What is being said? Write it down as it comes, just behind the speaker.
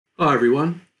Hi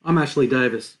everyone, I'm Ashley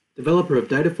Davis, developer of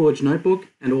DataForge Notebook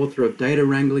and author of Data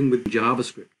Wrangling with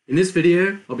JavaScript. In this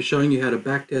video, I'll be showing you how to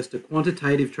backtest a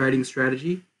quantitative trading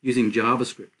strategy using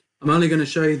JavaScript. I'm only going to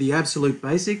show you the absolute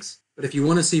basics, but if you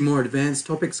want to see more advanced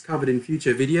topics covered in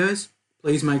future videos,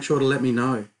 please make sure to let me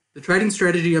know. The trading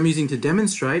strategy I'm using to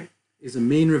demonstrate is a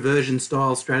mean reversion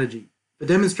style strategy. For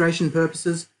demonstration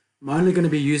purposes, I'm only going to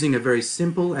be using a very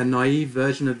simple and naive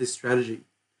version of this strategy.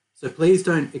 So please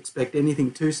don't expect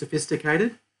anything too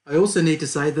sophisticated. I also need to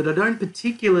say that I don't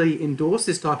particularly endorse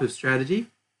this type of strategy.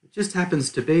 It just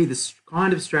happens to be the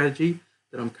kind of strategy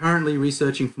that I'm currently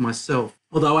researching for myself,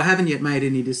 although I haven't yet made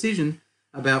any decision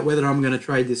about whether I'm going to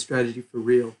trade this strategy for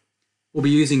real. We'll be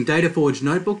using DataForge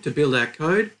Notebook to build our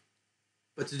code,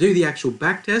 but to do the actual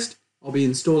backtest, I'll be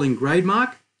installing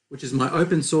Grademark, which is my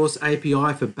open source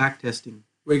API for backtesting.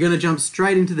 We're going to jump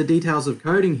straight into the details of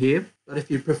coding here, but if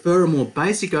you prefer a more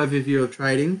basic overview of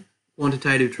trading,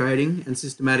 quantitative trading and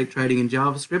systematic trading in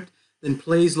JavaScript, then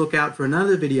please look out for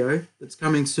another video that's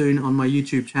coming soon on my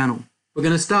YouTube channel. We're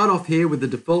going to start off here with the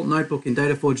default notebook in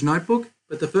DataForge Notebook,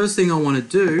 but the first thing I want to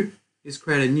do is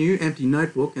create a new empty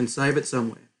notebook and save it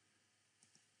somewhere.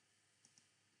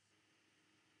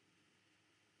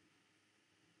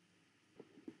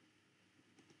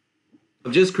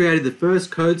 I've just created the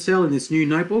first code cell in this new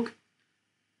notebook.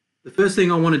 The first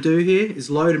thing I want to do here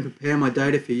is load and prepare my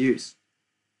data for use.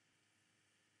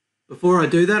 Before I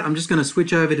do that, I'm just going to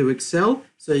switch over to Excel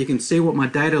so you can see what my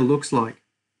data looks like.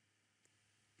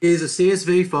 Here's a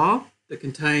CSV file that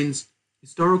contains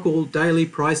historical daily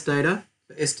price data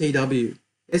for STW.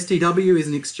 STW is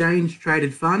an exchange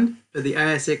traded fund for the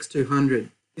ASX 200.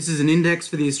 This is an index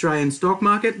for the Australian stock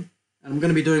market, and I'm going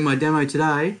to be doing my demo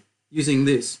today using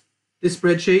this. This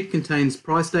spreadsheet contains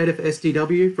price data for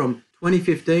STW from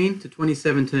 2015 to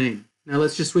 2017. Now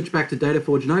let's just switch back to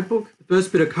DataForge Notebook. The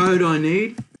first bit of code I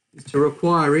need is to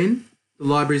require in the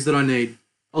libraries that I need.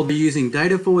 I'll be using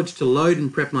DataForge to load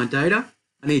and prep my data.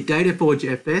 I need DataForge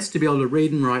FS to be able to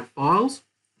read and write files.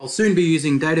 I'll soon be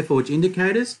using DataForge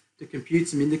indicators to compute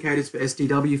some indicators for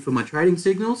STW for my trading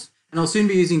signals. And I'll soon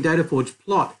be using DataForge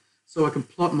plot so I can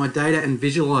plot my data and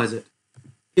visualize it.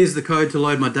 Here's the code to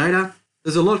load my data.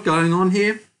 There's a lot going on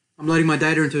here. I'm loading my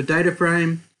data into a data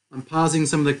frame. I'm parsing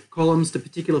some of the columns to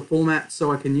particular formats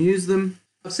so I can use them.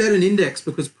 I've set an index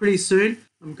because pretty soon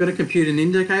I'm going to compute an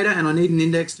indicator and I need an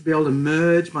index to be able to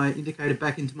merge my indicator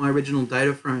back into my original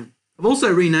data frame. I've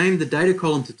also renamed the data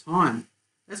column to time.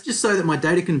 That's just so that my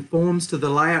data conforms to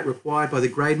the layout required by the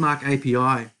Grademark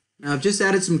API. Now I've just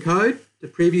added some code to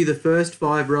preview the first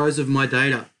 5 rows of my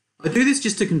data. I do this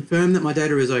just to confirm that my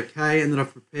data is okay and that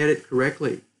I've prepared it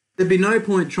correctly. There'd be no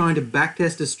point trying to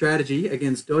backtest a strategy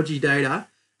against dodgy data,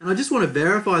 and I just want to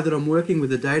verify that I'm working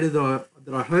with the data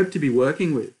that I hope to be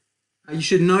working with. You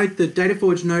should note that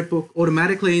DataForge Notebook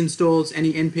automatically installs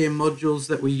any NPM modules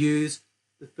that we use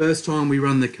the first time we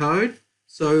run the code.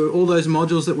 So all those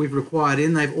modules that we've required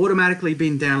they've automatically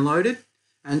been downloaded,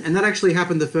 and that actually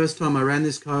happened the first time I ran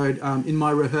this code in my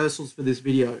rehearsals for this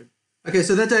video. Okay,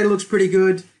 so that data looks pretty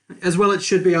good. As well it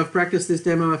should be. I've practiced this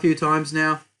demo a few times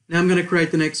now. Now I'm going to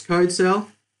create the next code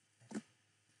cell.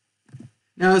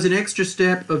 Now as an extra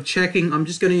step of checking, I'm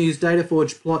just going to use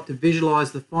DataForge plot to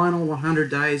visualize the final 100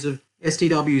 days of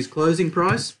STW's closing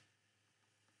price.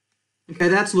 Okay,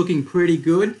 that's looking pretty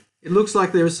good. It looks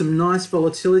like there is some nice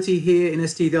volatility here in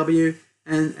STW,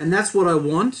 and that's what I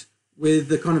want with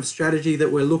the kind of strategy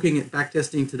that we're looking at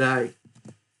backtesting today.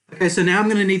 Okay, so now I'm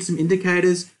going to need some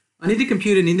indicators. I need to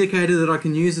compute an indicator that I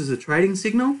can use as a trading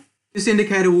signal. This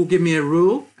indicator will give me a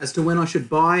rule as to when I should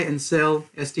buy and sell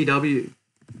STW.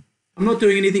 I'm not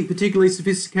doing anything particularly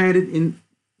sophisticated in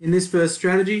this first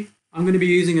strategy. I'm going to be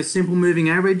using a simple moving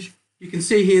average. You can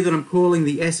see here that I'm calling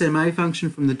the SMA function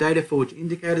from the DataForge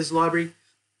indicators library.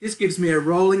 This gives me a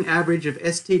rolling average of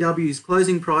STW's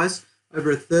closing price over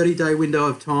a 30-day window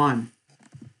of time.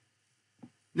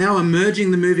 Now I'm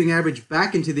merging the moving average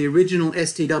back into the original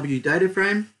STW data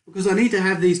frame because I need to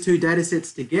have these two data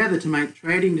sets together to make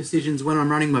trading decisions when I'm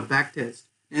running my backtest.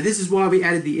 Now this is why we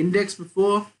added the index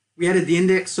before. We added the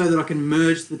index so that I can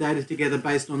merge the data together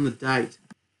based on the date.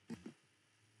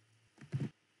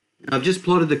 Now I've just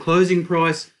plotted the closing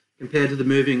price compared to the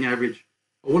moving average.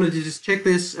 I wanted to just check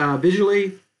this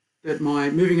visually, that my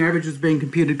moving average was being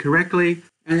computed correctly.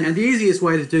 And the easiest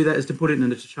way to do that is to put it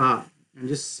in a chart and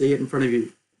just see it in front of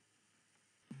you.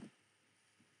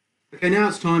 Okay, now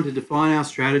it's time to define our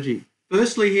strategy.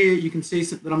 Firstly here you can see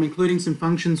that I'm including some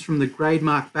functions from the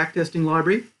Grademark backtesting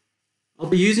library. I'll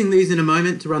be using these in a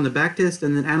moment to run the backtest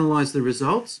and then analyze the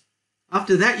results.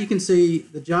 After that you can see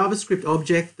the JavaScript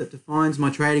object that defines my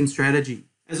trading strategy.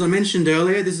 As I mentioned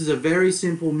earlier, this is a very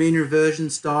simple mean reversion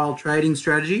style trading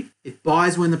strategy. It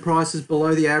buys when the price is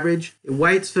below the average, it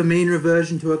waits for mean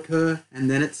reversion to occur,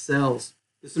 and then it sells.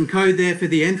 There's some code there for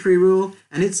the entry rule,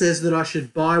 and it says that I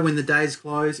should buy when the day's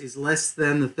close is less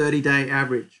than the 30-day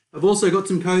average. I've also got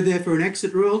some code there for an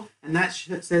exit rule, and that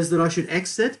says that I should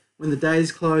exit when the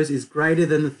day's close is greater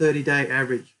than the 30-day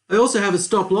average. I also have a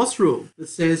stop loss rule that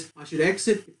says I should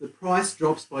exit if the price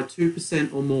drops by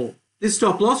 2% or more. This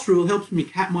stop loss rule helps me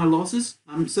cap my losses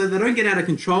so they don't get out of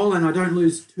control and I don't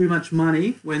lose too much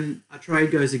money when a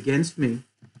trade goes against me.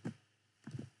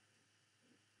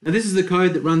 Now this is the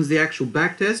code that runs the actual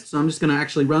backtest, so I'm just going to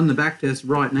actually run the backtest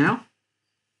right now.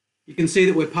 You can see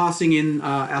that we're passing in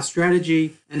our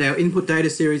strategy and our input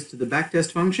data series to the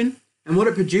backtest function, and what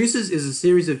it produces is a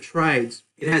series of trades.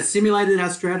 It has simulated our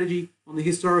strategy on the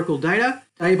historical data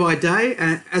day by day,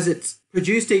 and as it's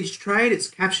produced each trade, it's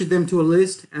captured them to a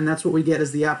list, and that's what we get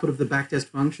as the output of the backtest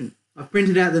function. I've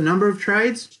printed out the number of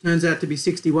trades, which turns out to be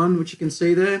 61, which you can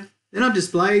see there. Then I've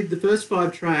displayed the first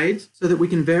 5 trades so that we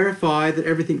can verify that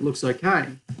everything looks okay.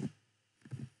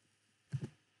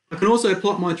 I can also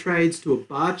plot my trades to a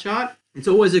bar chart. It's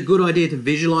always a good idea to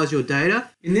visualize your data.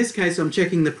 In this case, I'm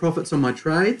checking the profits on my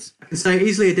trades. I can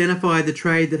easily identify the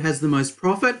trade that has the most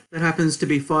profit. That happens to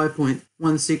be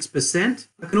 5.16%.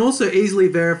 I can also easily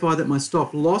verify that my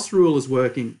stop loss rule is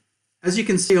working. As you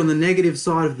can see on the negative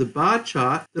side of the bar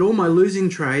chart, that all my losing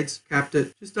trades capped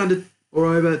at just under or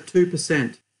over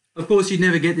 2%. Of course, you'd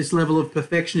never get this level of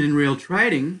perfection in real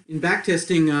trading. In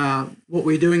backtesting, what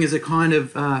we're doing is a kind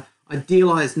of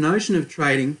idealized notion of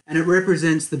trading, and it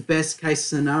represents the best case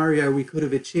scenario we could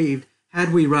have achieved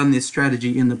had we run this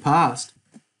strategy in the past.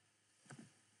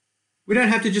 We don't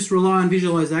have to just rely on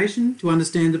visualization to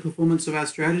understand the performance of our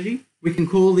strategy. We can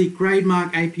call the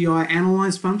Grademark API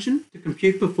analyze function to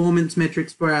compute performance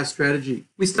metrics for our strategy.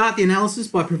 We start the analysis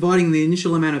by providing the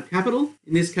initial amount of capital.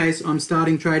 In this case, I'm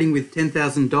starting trading with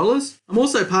 $10,000. I'm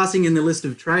also passing in the list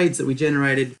of trades that we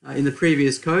generated in the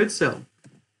previous code cell.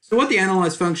 So what the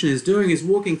analyze function is doing is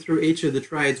walking through each of the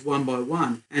trades one by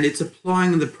one, and it's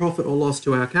applying the profit or loss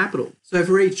to our capital. So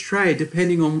for each trade,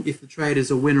 depending on if the trade is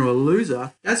a winner or a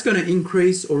loser, that's going to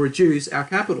increase or reduce our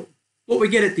capital. What we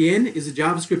get at the end is a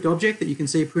JavaScript object that you can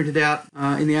see printed out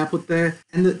in the output there.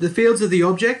 And the fields of the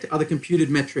object are the computed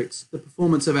metrics, the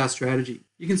performance of our strategy.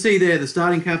 You can see there the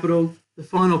starting capital, the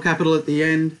final capital at the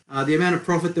end, the amount of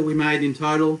profit that we made in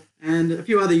total, and a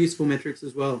few other useful metrics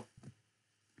as well.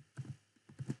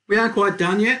 We aren't quite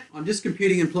done yet. I'm just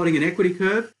computing and plotting an equity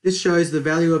curve. This shows the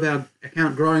value of our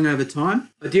account growing over time.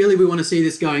 Ideally, we want to see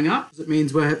this going up because it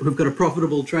means we've got a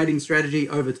profitable trading strategy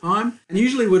over time. And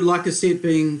usually we'd like to see it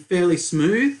being fairly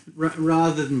smooth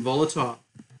rather than volatile.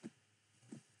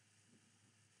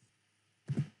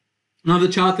 Another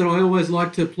chart that I always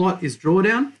like to plot is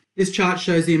drawdown. This chart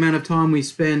shows the amount of time we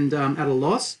spend at a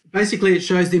loss. Basically, it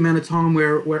shows the amount of time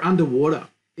we're underwater.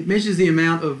 It measures the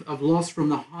amount of loss from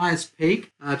the highest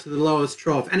peak to the lowest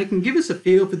trough, and it can give us a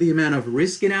feel for the amount of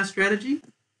risk in our strategy.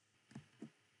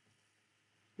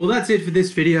 Well, that's it for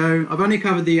this video. I've only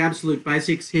covered the absolute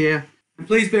basics here. And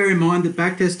please bear in mind that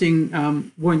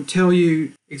backtesting won't tell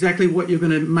you exactly what you're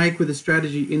going to make with a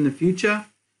strategy in the future.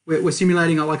 We're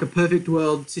simulating like a perfect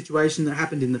world situation that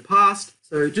happened in the past.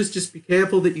 So just be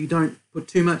careful that you don't put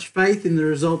too much faith in the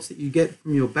results that you get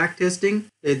from your backtesting.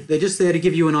 They're just there to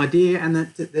give you an idea, and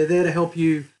that they're there to help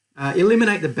you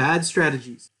eliminate the bad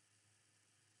strategies.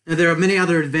 Now, there are many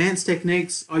other advanced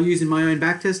techniques I use in my own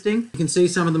backtesting. You can see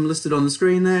some of them listed on the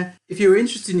screen there. If you're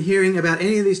interested in hearing about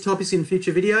any of these topics in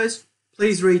future videos,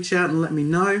 please reach out and let me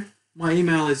know. My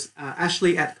email is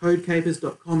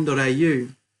ashley@codecapers.com.au.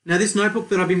 Now, this notebook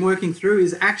that I've been working through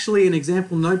is actually an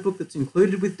example notebook that's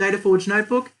included with DataForge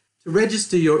Notebook. To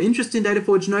register your interest in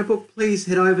DataForge Notebook, please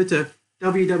head over to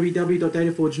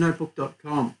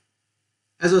www.dataforgenotebook.com.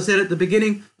 As I said at the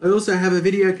beginning, I also have a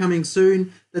video coming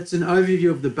soon that's an overview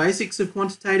of the basics of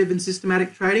quantitative and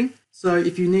systematic trading. So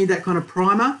if you need that kind of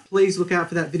primer, please look out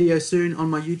for that video soon on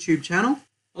my YouTube channel.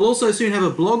 I'll also soon have a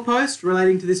blog post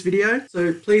relating to this video,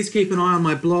 so please keep an eye on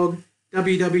my blog,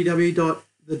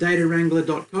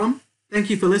 www.thedatawrangler.com. Thank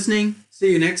you for listening.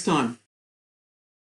 See you next time.